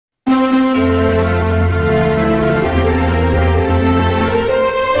Hello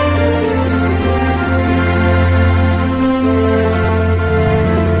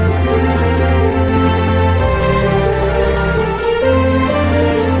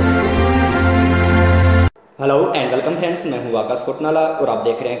and welcome friends, मैं हूं आकाश कोटनाला और आप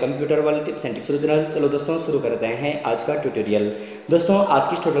देख रहे हैं computer world tips and tricks original. चलो दोस्तों शुरू करते हैं आज का ट्यूटोरियल। दोस्तों आज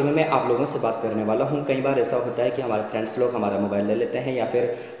की ट्यूटोरियल में मैं आप लोगों से बात करने वाला हूं। कई बार ऐसा होता है कि हमारे फ्रेंड्स लोग हमारा मोबाइल ले लेते हैं या फिर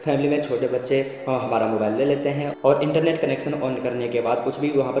फैमिली में छोटे बच्चे हमारा मोबाइल ले लेते हैं और इंटरनेट कनेक्शन ऑन करने के बाद कुछ भी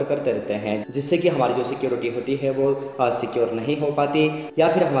वहाँ पर करते रहते हैं, जिससे कि हमारी जो सिक्योरिटी होती है वो सिक्योर नहीं हो पाती, या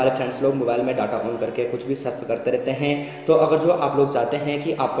फिर हमारे फ्रेंड्स लोग मोबाइल में डाटा ऑन करके कुछ भी सर्फ करते रहते हैं। तो अगर जो आप लोग चाहते हैं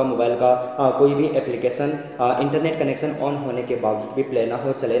कि आपका मोबाइल का कोई भी एप्लीकेशन इंटरनेट कनेक्शन ऑन होने के बावजूद भी प्ले ना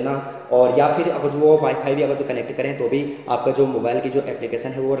हो, चले ना, और या फिर अगर वो वाईफाई भी अगर जो कनेक्ट करें तो भी आपका जो मोबाइल की जो एप्लीकेशन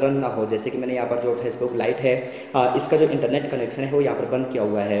है वो रन ना हो, जैसे कि मैंने यहाँ पर जो फेसबुक लाइट है इसका जो इंटरनेट कनेक्शन है वो यहाँ पर बंद किया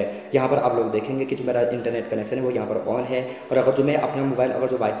हुआ है। यहाँ पर आप लोग देखेंगे कि जो मेरा इंटरनेट कनेक्शन है वो यहाँ पर ऑन है, और अगर जो मैं अपना मोबाइल अगर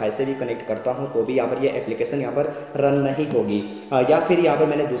जो वाईफाई से भी कनेक्ट करता हूँ तो भी यहाँ पर ये एप्लीकेशन यहाँ पर रन नहीं होगी। या फिर यहाँ पर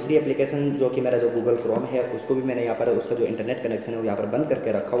मैंने दूसरी एप्लीकेशन जो कि मेरा जो गूगल क्रोम है उसको भी मैंने यहाँ पर उसका जो इंटरनेट कनेक्शन है वो यहाँ पर बंद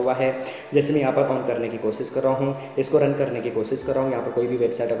करके रखा हुआ है। जैसे मैं यहाँ पर ऑन करने की कोशिश कर रहा हूँ, इसको रन करने की कोशिश कर रहा हूँ, यहाँ पर कोई भी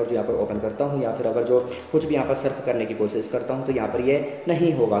वेबसाइट अगर जो यहाँ पर ओपन करता हूँ या फिर अगर जो कुछ भी यहाँ पर सर्फ करने की कोशिश करता हूँ तो यहाँ पर ये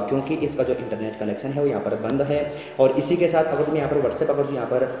नहीं होगा, क्योंकि इसका जो इंटरनेट कनेक्शन है वो यहाँ पर बंद है। और इसी के साथ अगर मैं यहाँ पर व्हाट्सएप अगर जो यहाँ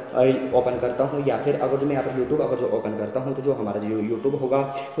पर ओपन करता हूँ या फिर अगर जो मैं यहाँ पर यूट्यूब अगर जो ओपन करता हूँ तो जो हमारा जो यूट्यूब होगा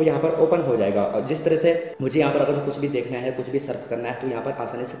वो यहाँ पर ओपन हो जाएगा। और जिस तरह से मुझे यहाँ पर अगर कुछ भी देखना है, कुछ भी सर्फ करना है तो यहाँ पर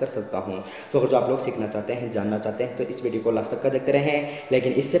आसानी से कर सकता हूँ। तो अगर जो आप लोग सीखना चाहते हैं, जानना चाहते हैं तो इस वीडियो को लास्ट तक का देखते रहें।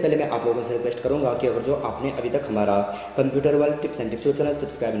 लेकिन इससे पहले मैं आप लोगों से रिक्वेस्ट करूँगा कि अगर जो आपने अभी तक हमारा computer world tips and tricks channel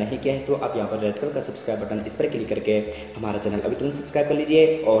subscribe नहीं किया है तो आप यहाँ पर रेड कलर का सब्सक्राइब बटन इस पर क्लिक करके हमारा चैनल अभी तुरंत सब्सक्राइब कर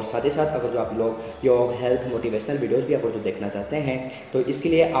लीजिए। और साथ ही साथ अगर जो आप लोग योग, हेल्थ, मोटिवेशनल वीडियोस भी अगर जो देखना चाहते हैं तो इसके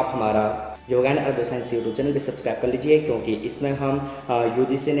लिए आप हमारा योग and urban science YouTube channel भी सब्सक्राइब कर लीजिए, क्योंकि इसमें हम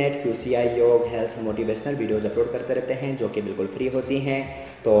यूजीसी नेट, QCI, योग, हेल्थ, मोटिवेशनल वीडियोज अपलोड करते रहते हैं जो कि बिल्कुल फ्री होती हैं।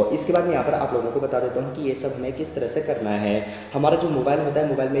 तो इसके बाद मैं यहाँ पर आप लोगों को बता देता हूँ कि ये सब हमें किस तरह से करना है। हमारा जो मोबाइल होता है,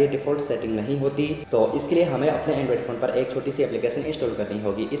 मोबाइल में ये डिफॉल्ट सेटिंग नहीं होती, तो इसके लिए हमें अपने एंड्रॉइड फ़ोन पर एक छोटी सी एप्लीकेशन इंस्टॉल करनी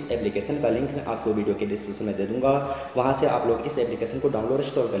होगी। इस एप्लीकेशन का लिंक मैं आपको वीडियो के डिस्क्रिप्शन में दे दूँगा, वहाँ से आप लोग इस एप्लीकेशन को डाउनलोड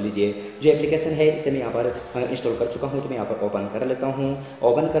इंस्टॉल कर लीजिए। जो एप्लीकेशन है इसे मैं यहाँ पर इंस्टॉल कर चुका हूँ, तो मैं यहाँ पर ओपन कर लेता हूँ।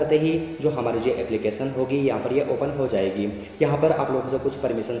 ओपन करते ही जो हमारी जो एप्लीकेशन होगी यहाँ पर ये ओपन हो जाएगी। यहाँ पर आप लोगों से कुछ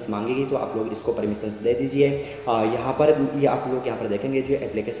परमिशंस मांगेगी तो आप लोग इसको परमिशंस दे दीजिए। यहाँ पर ये आप लोग यहाँ पर देखेंगे जो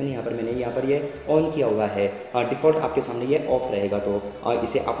एप्लीकेशन यहाँ पर मैंने यहाँ पर ये ऑन किया हुआ है, डिफ़ॉल्ट आपके सामने ये ऑफ रहेगा, तो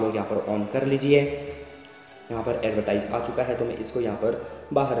इसे आप लोग यहाँ पर ऑन कर लीजिए। यहाँ पर एडवर्टाइज आ चुका है तो मैं इसको यहाँ पर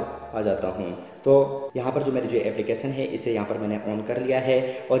बाहर आ जाता हूँ। तो यहाँ पर जो मेरी जो एप्लीकेशन है इसे यहाँ पर मैंने ऑन कर लिया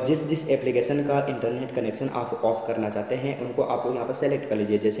है, और जिस एप्लीकेशन का इंटरनेट कनेक्शन आप ऑफ करना चाहते हैं उनको आप लोग यहाँ पर सेलेक्ट कर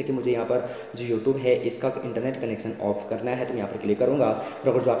लीजिए। जैसे कि मुझे यहाँ पर जो यूट्यूब है इसका इंटरनेट कनेक्शन ऑफ करना है तो मैं यहाँ पर क्लिक करूँगा। और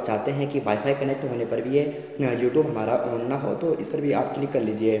अगर जो आप चाहते हैं कि वाईफाई कनेक्ट होने पर भी ये यूट्यूब हमारा ऑन ना हो तो इस पर भी आप क्लिक कर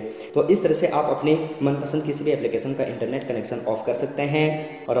लीजिए। तो इस तरह से आप अपनी मनपसंद किसी भी एप्लीकेशन का इंटरनेट कनेक्शन ऑफ कर सकते हैं।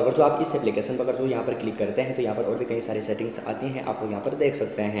 और अगर जो आप इस एप्लीकेशन पर अगर जो यहाँ पर क्लिक करते हैं तो यहाँ पर और भी कई सारी सेटिंग्स आती हैं, आप लोग यहाँ पर देख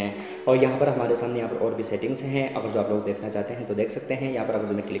सकते हैं। और यहाँ पर हमारे सामने यहाँ पर और भी सेटिंग्स हैं, अगर जो आप लोग देखना चाहते हैं तो देख सकते हैं। यहाँ पर अगर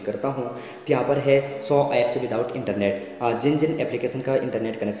जो मैं क्लिक करता हूँ तो यहाँ पर है 100 ऐप्स विदाउट इंटरनेट। जिन जिन एप्लीकेशन का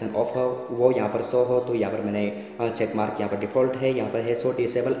इंटरनेट कनेक्शन ऑफ हो वो यहाँ पर 100 हो, तो यहाँ पर मैंने चेक मार्क यहाँ पर डिफ़ॉल्ट है। यहाँ पर है 100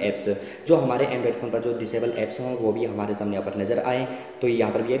 डिसेबल ऐप्स, जो हमारे एंड्रॉइड फोन पर जो डिसेबल ऐप्स हों वो भी हमारे सामने यहाँ पर नजर आए, तो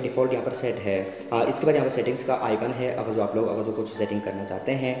यहाँ पर भी एक डिफ़ॉल्ट यहाँ पर सेट है। इसके बाद यहाँ पर सेटिंग्स का आइकन है, अगर जो आप लोग अगर जो कुछ सेटिंग करना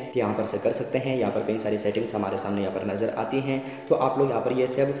चाहते हैं तो यहाँ पर से कर सकते हैं। यहाँ पर कई सारी सेटिंग्स हमारे सामने यहाँ पर नजर आती हैं, तो आप लोग यहाँ पर ये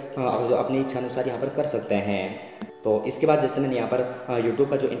सब जो अपनी इच्छा अनुसार यहाँ पर कर सकते हैं। तो इसके बाद जैसे मैंने यहाँ पर यूट्यूब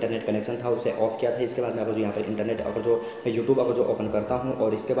का जो इंटरनेट कनेक्शन था उसे ऑफ किया था, इसके बाद मैं अगर जो यहाँ पर इंटरनेट अगर जो यूट्यूब अगर जो ओपन करता हूँ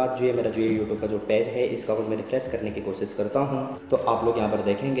और इसके बाद जो ये मेरा जो यूट्यूब का जो पेज है इसका अगर मैं रिफ्रेश करने की कोशिश करता हूँ तो आप लोग यहाँ पर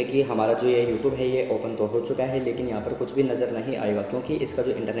देखेंगे कि हमारा जो ये यूट्यूब है ये ओपन तो हो चुका है, लेकिन यहाँ पर कुछ भी नज़र नहीं आएगा, क्योंकि इसका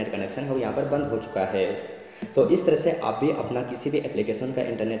जो इंटरनेट कनेक्शन है वो यहाँ पर बंद हो चुका है। तो इस तरह से आप भी अपना किसी भी एप्लीकेशन का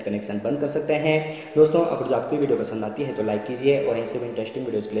इंटरनेट कनेक्शन बंद कर सकते हैं। दोस्तों अगर जो आपको वीडियो पसंद आती है तो लाइक कीजिए, और ऐसे भी इंटरेस्टिंग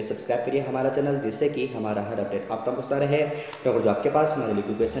वीडियोज़ के लिए सब्सक्राइब करिए हमारा चैनल, जिससे कि हमारा हर अपडेट आप तक पहुंचता रहे। तो अगर जो आपके पास हमारे लिए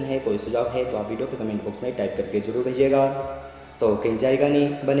कोई क्वेश्चन है, कोई सुझाव है तो आप वीडियो के कमेंट बॉक्स में टाइप करके जरूर भेजिएगा। तो कहीं जाएगा नहीं,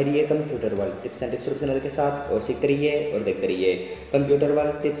 बने रहिए computer world tips and tricks channel के साथ और सीखते रहिए और देखते रहिए computer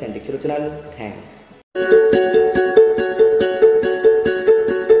world tips and tricks channel. Thanks.